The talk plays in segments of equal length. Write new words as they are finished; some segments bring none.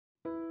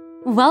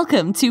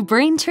Welcome to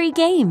Braintree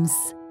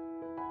Games!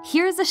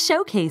 Here's a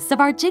showcase of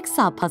our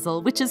Jigsaw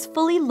puzzle, which is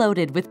fully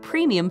loaded with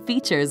premium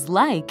features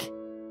like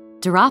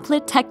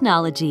Droplet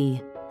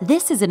Technology.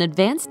 This is an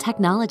advanced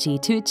technology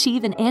to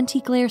achieve an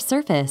anti-glare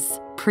surface,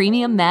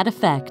 premium matte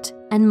effect,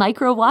 and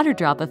micro water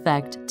drop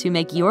effect to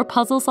make your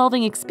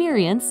puzzle-solving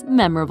experience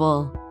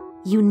memorable.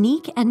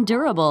 Unique and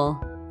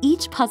durable.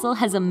 Each puzzle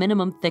has a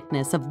minimum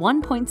thickness of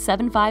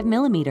 1.75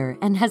 mm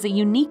and has a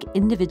unique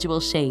individual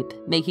shape,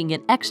 making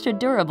it extra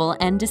durable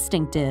and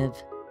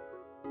distinctive.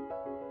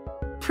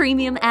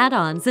 Premium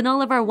add-ons in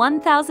all of our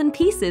 1,000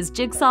 pieces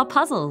Jigsaw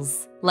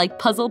puzzles, like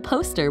Puzzle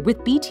Poster with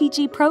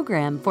BTG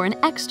Program for an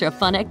extra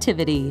fun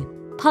activity,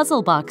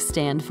 Puzzle Box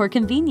Stand for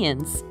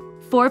convenience,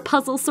 4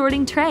 puzzle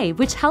sorting tray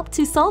which help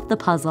to solve the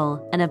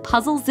puzzle, and a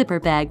puzzle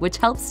zipper bag which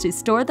helps to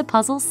store the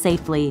puzzle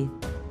safely.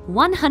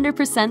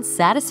 100%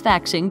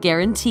 satisfaction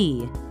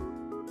guarantee.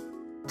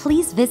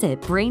 Please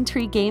visit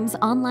Braintree Games'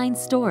 online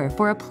store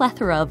for a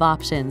plethora of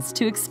options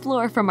to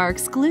explore from our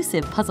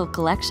exclusive puzzle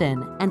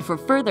collection and for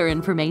further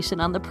information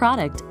on the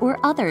product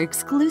or other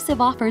exclusive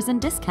offers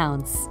and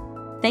discounts.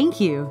 Thank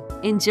you.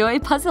 Enjoy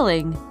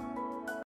puzzling!